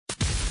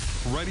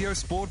Radio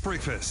Sport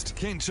Breakfast.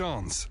 Ken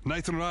Johns,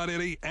 Nathan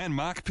Rardelli and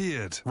Mark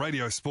Peard.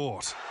 Radio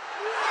Sport.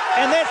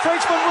 And that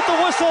Frenchman with the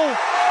whistle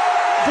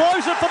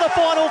blows it for the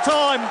final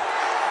time.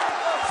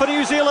 For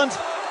New Zealand,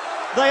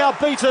 they are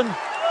beaten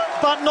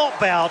but not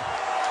bowed.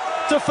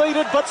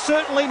 Defeated but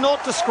certainly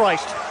not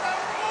disgraced.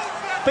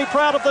 Be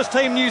proud of this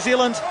team, New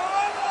Zealand.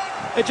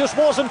 It just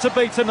wasn't to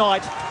be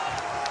tonight.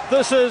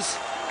 This is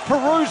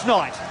Peru's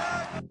night.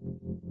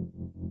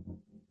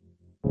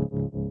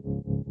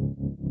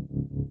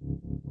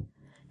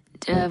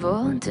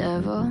 Devil.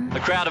 The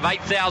crowd of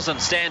 8,000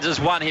 stands as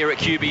one here at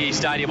QBE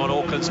Stadium on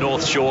Auckland's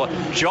North Shore.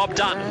 Job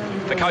done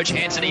for coach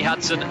Anthony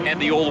Hudson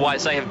and the All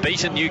Whites. They have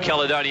beaten New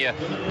Caledonia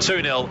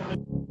 2-0.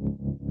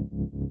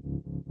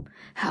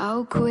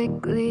 How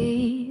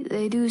quickly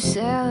they do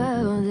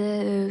sell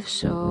their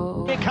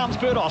soul. Here comes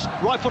Burdos,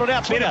 right-footed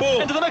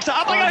outswinger, into the mixer,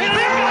 up they go, here it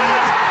is!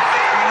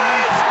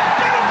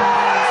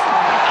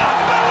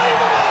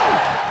 Unbelievable!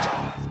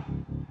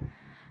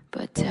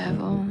 But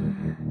devil,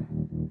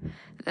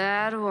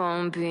 that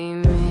won't be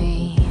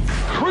me.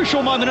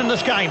 Crucial moment in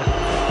this game.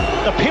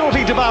 The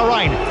penalty to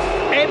Bahrain.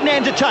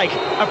 Adnan to take,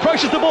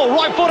 approaches the ball,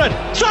 right-footed,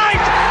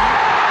 saved!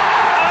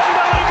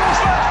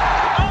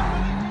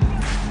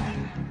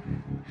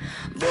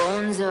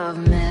 Bones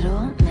of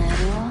metal.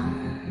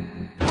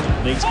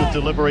 Needs good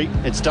delivery.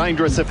 It's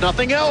dangerous if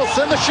nothing else.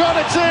 And the shot,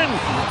 it's in.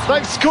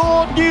 They've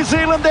scored. New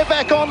Zealand, they're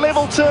back on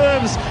level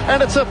terms.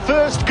 And it's a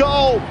first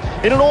goal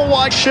in an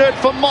all-white shirt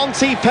for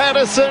Monty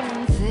Patterson.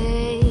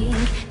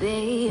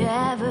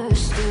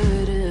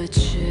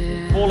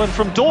 Ball in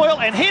from Doyle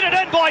and headed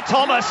in by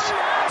Thomas.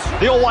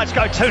 The All Whites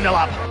go 2-0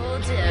 up.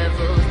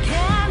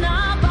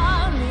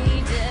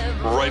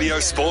 Radio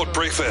Sport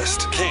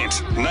Breakfast.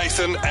 Kent,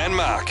 Nathan and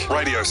Mark.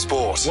 Radio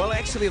Sport. Well,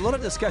 actually, a lot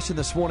of discussion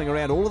this morning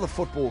around all of the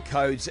football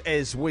codes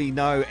as we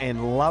know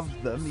and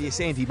love them.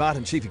 Yes, Andy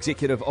Martin, Chief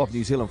Executive of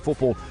New Zealand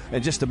Football,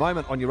 in just a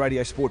moment on your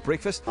Radio Sport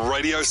Breakfast.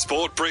 Radio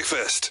Sport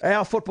Breakfast.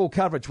 Our football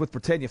coverage with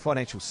Britannia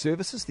Financial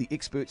Services, the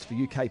experts for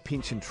UK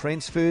pension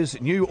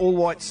transfers. New All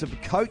Whites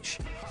coach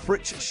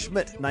Fritz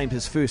Schmidt named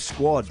his first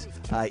squad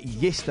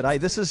yesterday.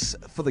 This is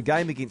for the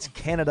game against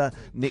Canada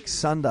next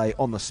Sunday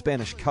on the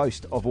Spanish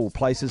coast of all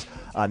places.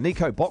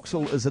 Nico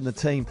Boxall is in the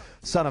team,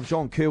 son of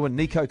John Kerwin.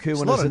 Nico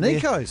Kerwin is in there. A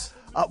lot of Nikos.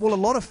 Well, a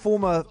lot of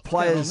former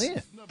players,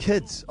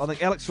 kids. I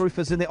think Alex Roof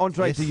is in there.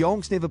 Andre de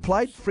Jong's never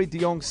played, Fred de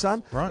Jong's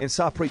son. Right. And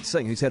Sarpreet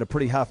Singh, who's had a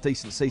pretty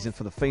half-decent season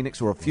for the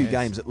Phoenix, or a few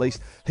games at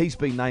least. He's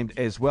been named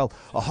as well.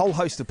 A whole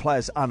host of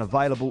players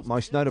unavailable,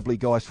 most notably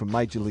guys from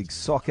Major League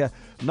Soccer.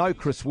 No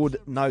Chris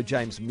Wood, no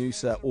James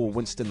Musa or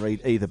Winston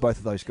Reid either. Both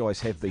of those guys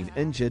have been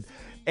injured.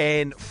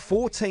 And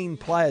 14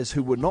 players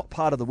who were not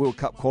part of the World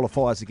Cup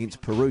qualifiers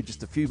against Peru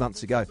just a few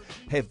months ago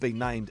have been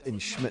named in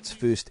Schmidt's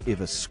first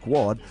ever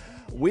squad.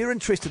 We're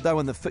interested, though,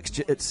 in the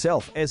fixture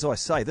itself. As I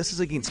say, this is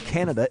against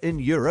Canada in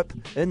Europe,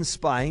 in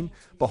Spain,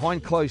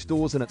 behind closed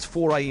doors, and it's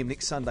 4 a.m.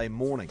 next Sunday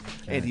morning.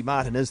 Okay. Andy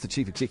Martin is the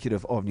Chief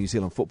Executive of New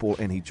Zealand Football,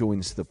 and he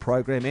joins the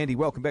program. Andy,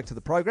 welcome back to the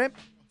program.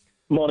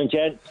 Morning,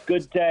 gents.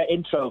 Good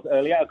intro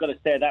earlier. I've got to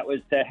say that was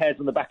hairs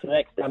on the back of the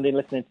neck standing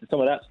listening to some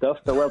of that stuff,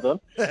 so well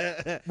done.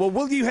 Well,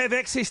 will you have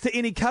access to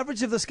any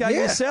coverage of this game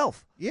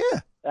yourself?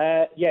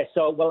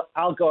 So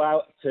I'll go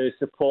out to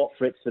support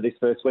Fritz for this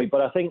first week,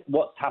 but I think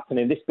what's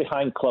happening, this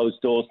behind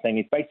closed doors thing,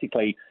 is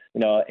basically,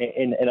 in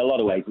a lot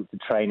of ways, it's a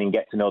training,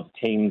 get to know the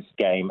team's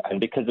game, and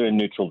because they're in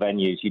neutral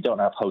venues, you don't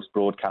have host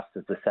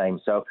broadcasters the same.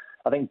 So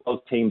I think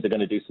both teams are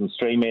going to do some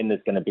streaming.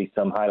 There's going to be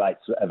some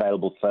highlights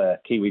available for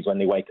Kiwis when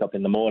they wake up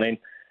in the morning.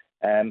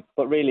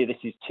 But really, this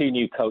is two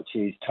new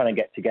coaches trying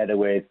to get together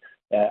with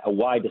a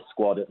wider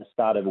squad at the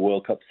start of the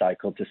World Cup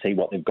cycle to see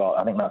what they've got.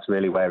 I think that's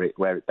really where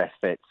it best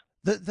fits.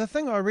 The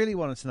thing I really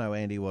wanted to know,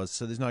 Andy, was,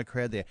 so there's no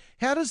crowd there,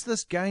 how does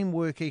this game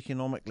work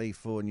economically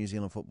for New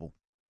Zealand football?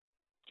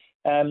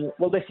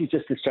 Well, this is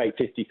just a straight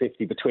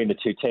 50-50 between the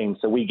two teams.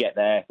 So we get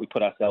there, we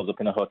put ourselves up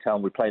in a hotel,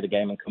 and we play the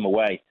game and come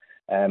away.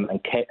 And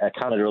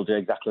Canada will do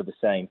exactly the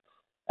same.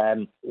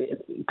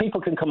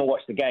 People can come and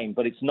watch the game,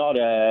 but it's not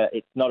a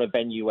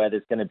venue where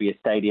there's going to be a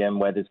stadium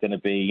where there's going to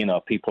be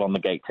people on the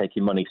gate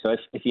taking money. So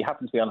if you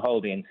happen to be on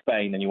holiday in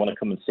Spain and you want to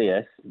come and see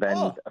us, then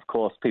of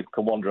course people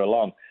can wander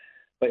along.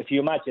 But if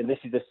you imagine these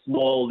are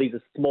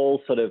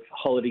small sort of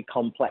holiday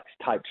complex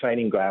type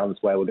training grounds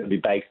where we're going to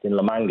be based in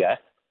La Manga.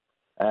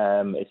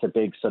 It's a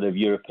big sort of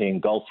European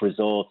golf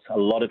resort. A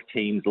lot of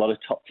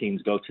top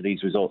teams go to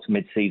these resorts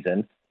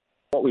mid-season.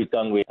 What we've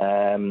done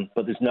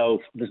but there's no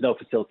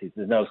facilities,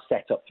 there's no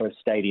setup for a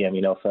stadium,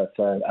 for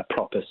a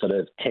proper sort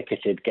of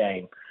ticketed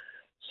game.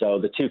 So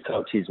the two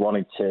coaches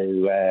wanted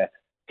to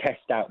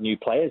test out new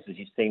players, as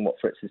you've seen what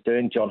Fritz is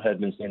doing. John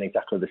Herdman's doing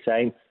exactly the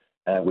same.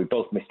 We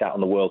both missed out on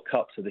the World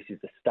Cup, so this is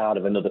the start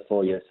of another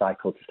 4-year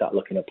cycle to start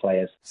looking at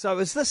players. So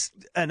is this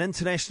an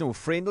international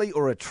friendly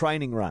or a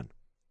training run?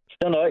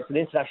 No, it's an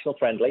international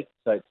friendly,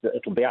 so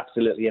it'll be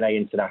absolutely an A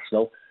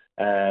international.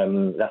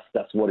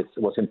 That's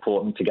what's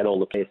important to get all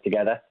the players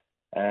together.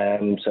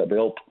 So it'll be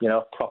all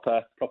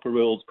proper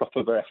rules,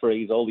 proper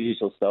referees, all the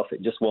usual stuff.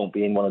 It just won't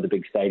be in one of the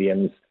big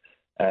stadiums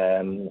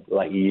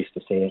like you used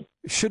to see.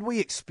 Should we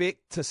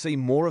expect to see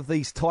more of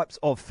these types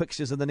of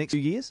fixtures in the next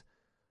few years?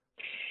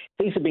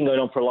 These have been going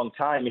on for a long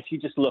time. If you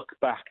just look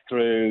back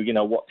through,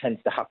 what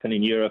tends to happen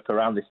in Europe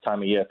around this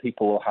time of year,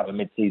 people will have a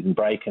mid-season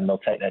break and they'll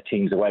take their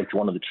teams away to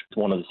one of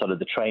the sort of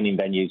the training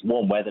venues,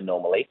 warm weather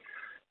normally,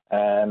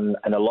 and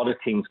a lot of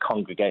teams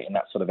congregate in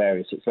that sort of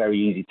area. So it's very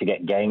easy to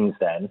get games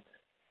then.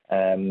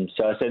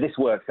 So this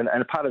works,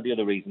 and part of the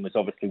other reason was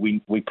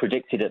obviously we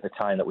predicted at the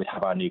time that we'd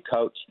have our new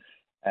coach.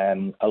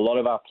 A lot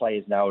of our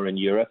players now are in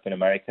Europe and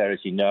America, as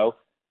you know.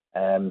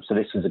 So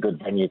this was a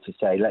good venue to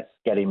say, let's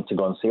get him to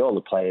go and see all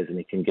the players and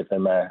he can give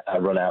them a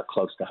run out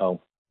close to home.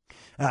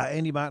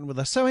 Andy Martin with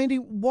us. So, Andy,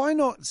 why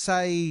not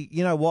say,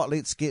 you know what,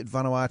 let's get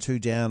Vanuatu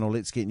down or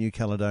let's get New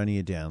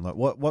Caledonia down? Like,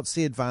 what's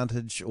the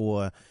advantage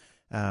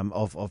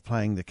of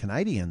playing the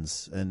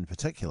Canadians in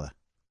particular?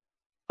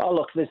 Oh,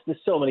 look, there's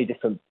so many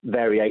different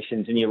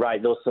variations, and you're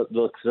right, those are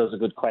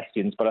good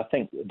questions. But I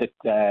think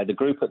the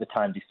group at the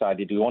time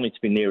decided we wanted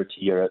to be nearer to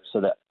Europe so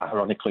that,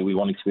 ironically, we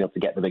wanted to be able to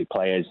get the big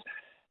players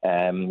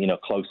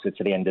closer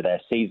to the end of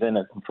their season.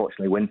 And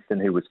unfortunately, Winston,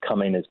 who was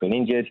coming, has been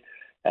injured.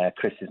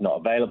 Chris is not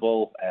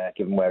available,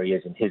 given where he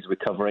is in his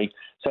recovery.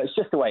 So it's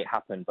just the way it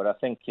happened. But I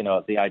think,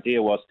 the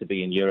idea was to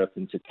be in Europe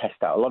and to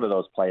test out a lot of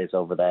those players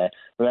over there.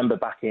 Remember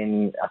back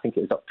in, I think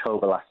it was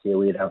October last year,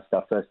 we announced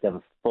our first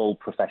ever full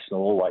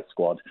professional all-white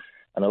squad.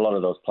 And a lot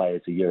of those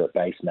players are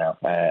Europe-based now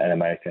in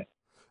America.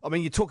 I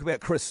mean, you talk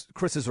about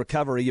Chris's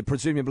recovery. You're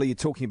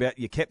talking about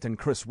your captain,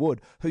 Chris Wood,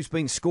 who's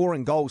been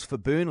scoring goals for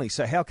Burnley.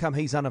 So how come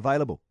he's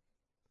unavailable?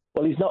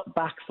 Well, he's not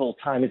back full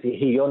time, is he?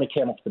 He only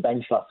came off the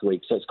bench last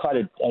week, so it's quite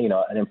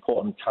an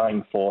important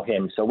time for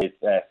him. So with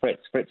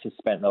Fritz has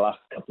spent the last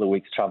couple of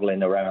weeks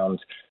travelling around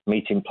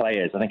meeting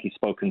players. I think he's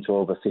spoken to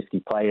over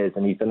 50 players,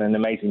 and he's done an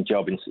amazing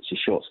job in such a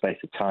short space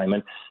of time.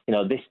 And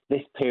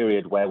this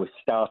period where we're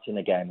starting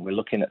again, we're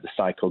looking at the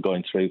cycle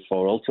going through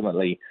for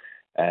ultimately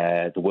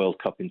the World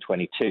Cup in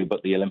 22,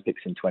 but the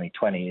Olympics in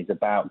 2020 is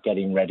about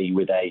getting ready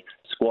with a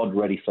squad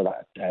ready for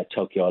that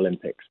Tokyo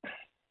Olympics.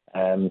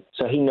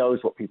 So he knows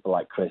what people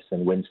like Chris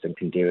and Winston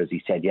can do, as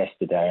he said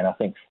yesterday, and I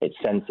think it's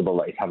sensible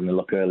that he's having a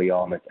look early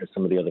on at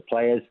some of the other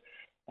players.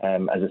 As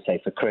I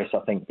say, for Chris, I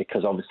think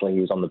because obviously he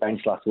was on the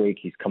bench last week,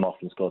 he's come off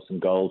and scored some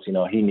goals.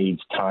 He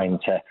needs time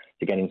to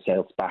get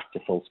himself back to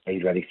full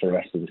speed, ready for the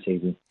rest of the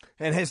season.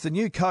 And has the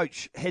new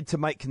coach had to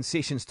make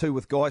concessions too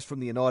with guys from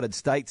the United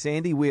States,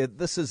 Andy, where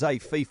this is a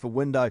FIFA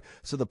window,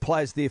 so the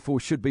players therefore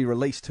should be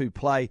released to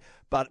play,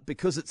 but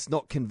because it's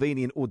not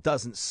convenient or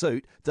doesn't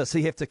suit, does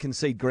he have to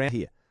concede ground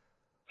here?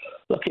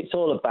 Look, it's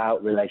all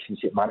about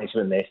relationship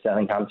management, this. I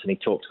think Anthony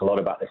talked a lot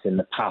about this in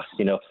the past.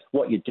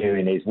 What you're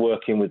doing is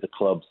working with the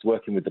clubs,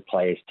 working with the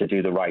players to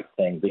do the right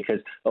thing, because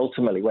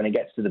ultimately when it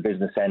gets to the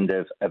business end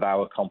of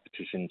our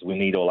competitions, we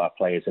need all our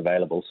players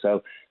available.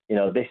 So,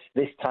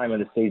 this time of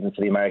the season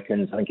for the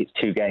Americans, I think it's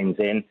 2 games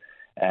in.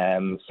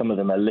 Some of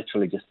them are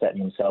literally just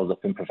setting themselves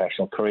up in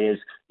professional careers.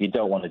 You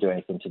don't want to do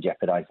anything to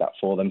jeopardise that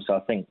for them. So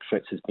I think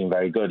Fritz has been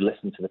very good,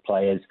 listened to the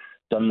players,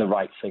 done the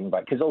right thing,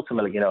 because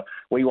ultimately,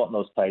 we want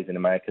those players in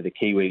America, the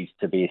Kiwis,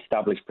 to be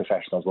established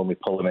professionals when we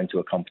pull them into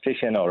a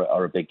competition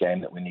or a big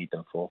game that we need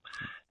them for.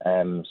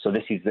 So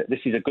this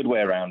is a good way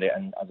around it.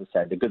 And as I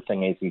said, the good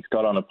thing is he's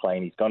got on a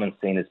plane, he's gone and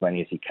seen as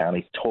many as he can,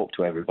 he's talked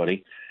to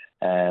everybody,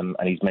 and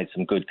he's made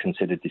some good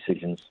considered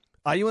decisions.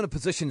 Are you in a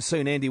position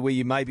soon, Andy, where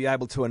you may be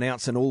able to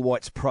announce an All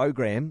Whites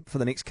program for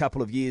the next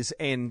couple of years?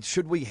 And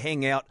should we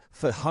hang out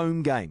for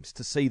home games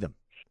to see them?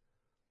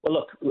 Well,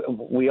 look,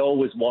 we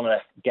always want to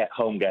get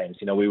home games.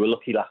 We were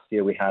lucky last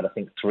year. We had, I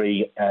think,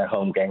 3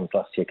 home games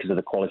last year because of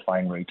the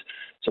qualifying route.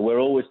 So we're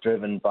always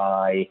driven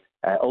by,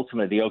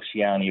 ultimately, the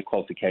Oceania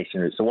qualification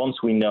route. So once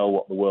we know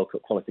what the World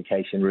Cup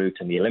qualification route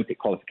and the Olympic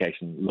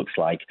qualification looks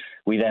like,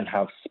 we then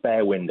have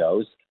spare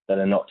windows that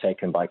are not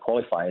taken by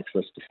qualifiers for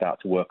us to start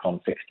to work on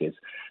fixtures.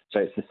 So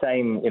it's the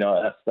same,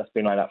 that's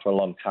been like that for a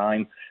long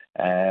time.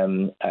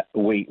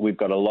 We've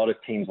got a lot of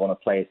teams want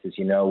to play us, as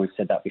you know. We've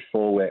said that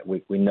before.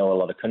 We know a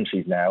lot of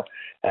countries now.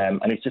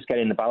 And it's just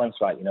getting the balance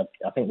right.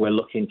 I think we're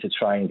looking to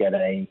try and get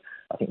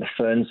I think the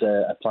Ferns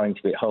are planning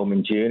to be at home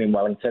in June in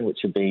Wellington, which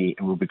would be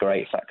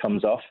great if that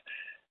comes off.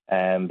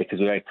 Because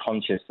we're very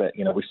conscious that,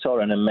 we saw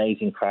an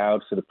amazing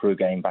crowd for the Peru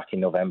game back in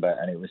November,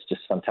 and it was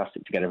just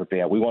fantastic to get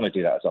everybody out. We want to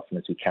do that as often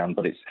as we can,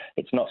 but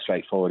it's not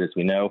straightforward, as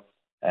we know.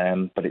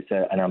 But it's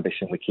an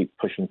ambition we keep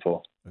pushing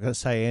for. I've got to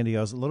say, Andy,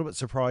 I was a little bit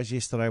surprised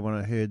yesterday when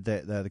I heard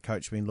that the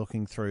coach had been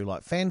looking through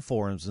like fan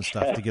forums and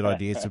stuff to get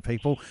ideas to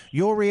people.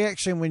 Your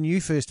reaction when you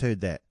first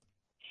heard that?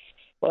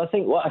 Well, I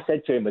think what I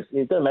said to him was,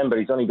 you don't remember,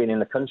 he's only been in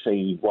the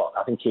country,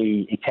 I think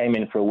he came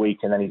in for a week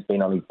and then he's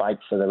been on his bike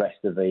for the rest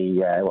of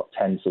the,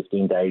 10,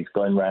 15 days,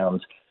 going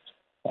around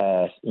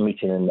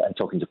meeting and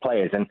talking to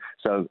players. And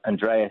so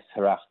Andreas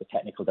Haraf, the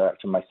technical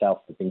director, and myself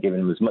have been giving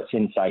him as much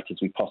insight as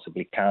we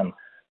possibly can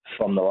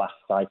from the last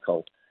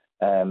cycle.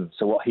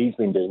 So what he's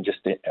been doing,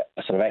 just a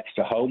sort of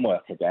extra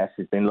homework, I guess,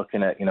 has been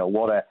looking at,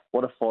 what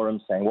are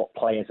forums saying, what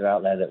players are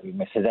out there that we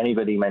miss. Has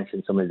anybody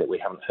mentioned somebody that we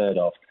haven't heard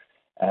of?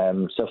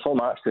 So full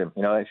marks to him.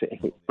 You know, if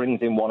it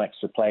brings in one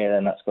extra player,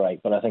 then that's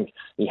great. But I think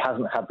he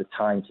hasn't had the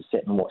time to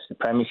sit and watch the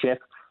Premiership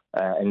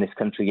in this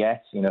country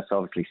yet. You know, so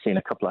obviously seen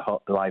a couple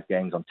of live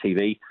games on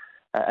TV.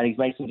 And he's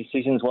made some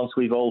decisions once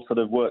we've all sort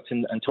of worked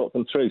and talked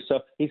them through. So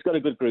he's got a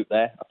good group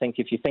there. I think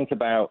if you think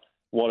about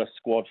what a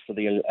squad for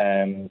the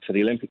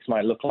Olympics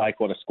might look like,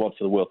 what a squad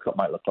for the World Cup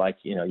might look like,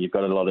 you know, you've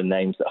got a lot of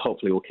names that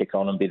hopefully will kick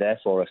on and be there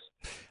for us.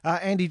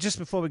 Andy, just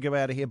before we go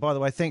out of here, by the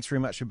way, thanks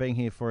very much for being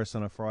here for us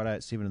on a Friday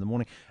at 7 in the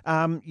morning.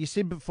 You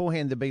said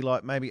beforehand there'd be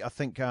like maybe, I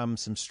think, some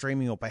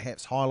streaming or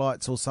perhaps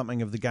highlights or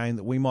something of the game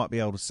that we might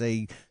be able to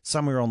see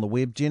somewhere on the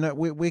web. Do you know,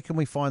 where can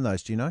we find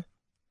those? Do you know?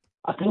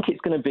 I think it's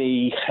going to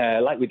be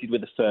like we did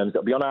with the Firms.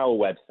 It'll be on our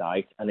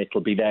website, and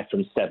it'll be there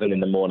from 7 in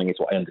the morning, is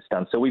what I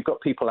understand. So we've got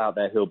people out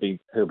there who'll be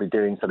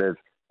doing sort of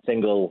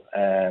single,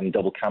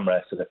 double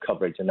camera sort of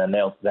coverage, and then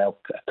they'll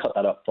cut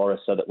that up for us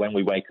so that when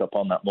we wake up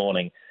on that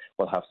morning,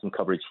 we'll have some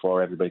coverage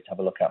for everybody to have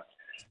a look at.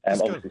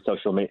 Obviously,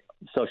 social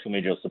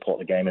media will support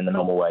the game in the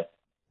normal way.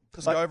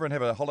 Just go over and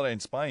have a holiday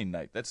in Spain,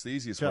 Nate. That's the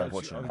easiest way of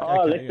watching it.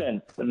 Oh,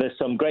 listen, there's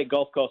some great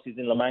golf courses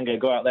in La Manga.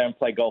 Go out there and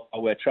play golf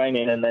while we're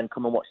training, and then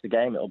come and watch the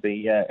game. It'll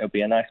be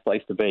a nice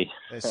place to be.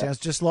 That sounds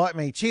just like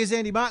me. Cheers,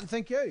 Andy Martin.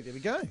 Thank you. There we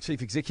go.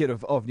 Chief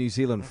Executive of New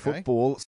Zealand Football.